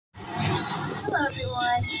Hello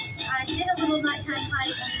everyone. I did a little nighttime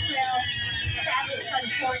hike on the trail. Sadly it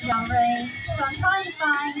started pouring down rain. So I'm trying to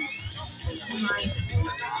find my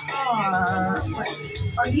car.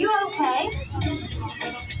 Are you okay?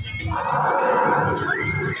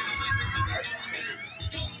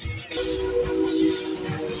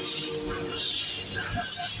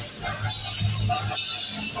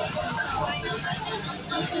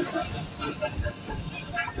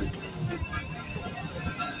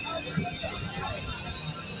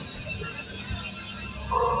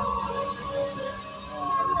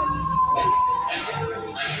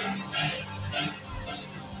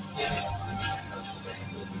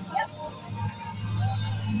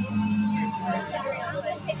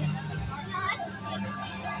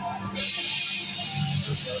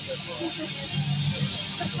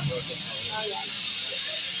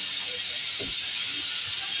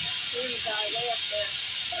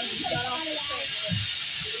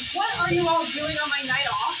 What are you all doing on my night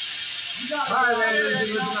off? Hi,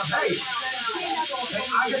 ladies. Hey,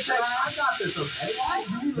 I got this, okay?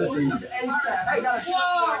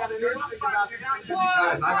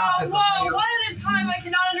 Whoa, one at a time, I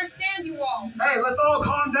cannot understand you all. Hey, let's all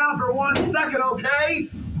calm down for 1 second, okay?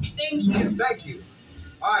 Thank you. Thank you.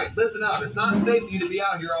 All right, listen up. It's not safe for you to be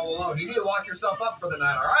out here all alone. You need to lock yourself up for the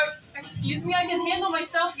night, all right? Excuse me, I can handle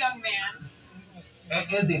myself, young man.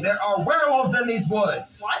 And Izzy, there are werewolves in these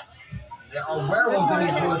woods. What? There are werewolves in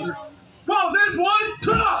these woods. Whoa, there's one!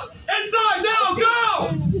 Inside now,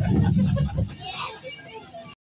 go!